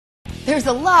There's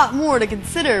a lot more to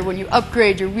consider when you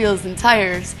upgrade your wheels and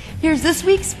tires. Here's this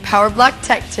week's Powerblock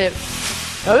Tech Tip.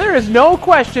 Now, there is no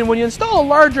question when you install a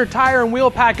larger tire and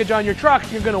wheel package on your truck,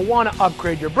 you're going to want to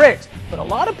upgrade your brakes. But a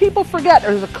lot of people forget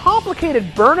there's a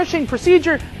complicated burnishing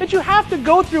procedure that you have to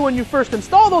go through when you first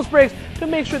install those brakes to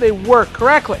make sure they work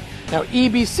correctly. Now,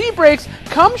 EBC brakes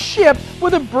come shipped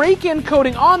with a break-in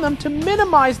coating on them to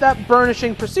minimize that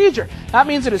burnishing procedure. That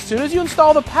means that as soon as you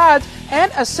install the pads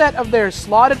and a set of their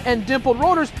slotted and dimpled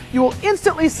rotors, you will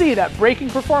instantly see that braking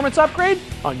performance upgrade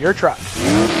on your truck.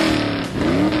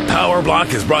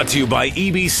 Powerblock is brought to you by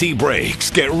EBC Brakes.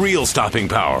 Get real stopping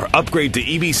power. Upgrade to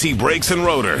EBC Brakes and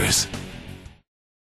Rotors.